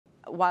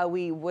while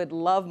we would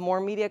love more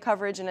media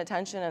coverage and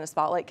attention and a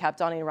spotlight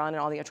kept on Iran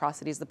and all the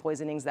atrocities, the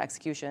poisonings, the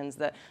executions,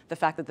 the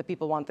fact that the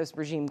people want this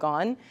regime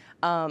gone,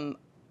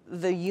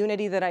 the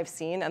unity that I've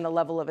seen and the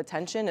level of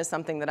attention is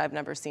something that I've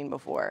never seen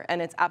before.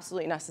 And it's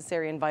absolutely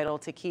necessary and vital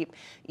to keep,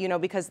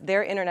 because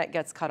their internet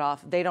gets cut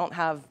off. They don't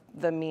have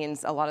the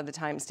means a lot of the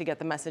times to get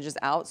the messages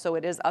out. So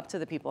it is up to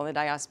the people in the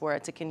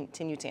diaspora to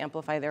continue to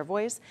amplify their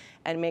voice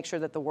and make sure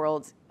that the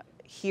world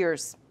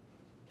hears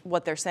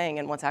what they're saying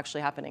and what's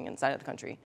actually happening inside of the country.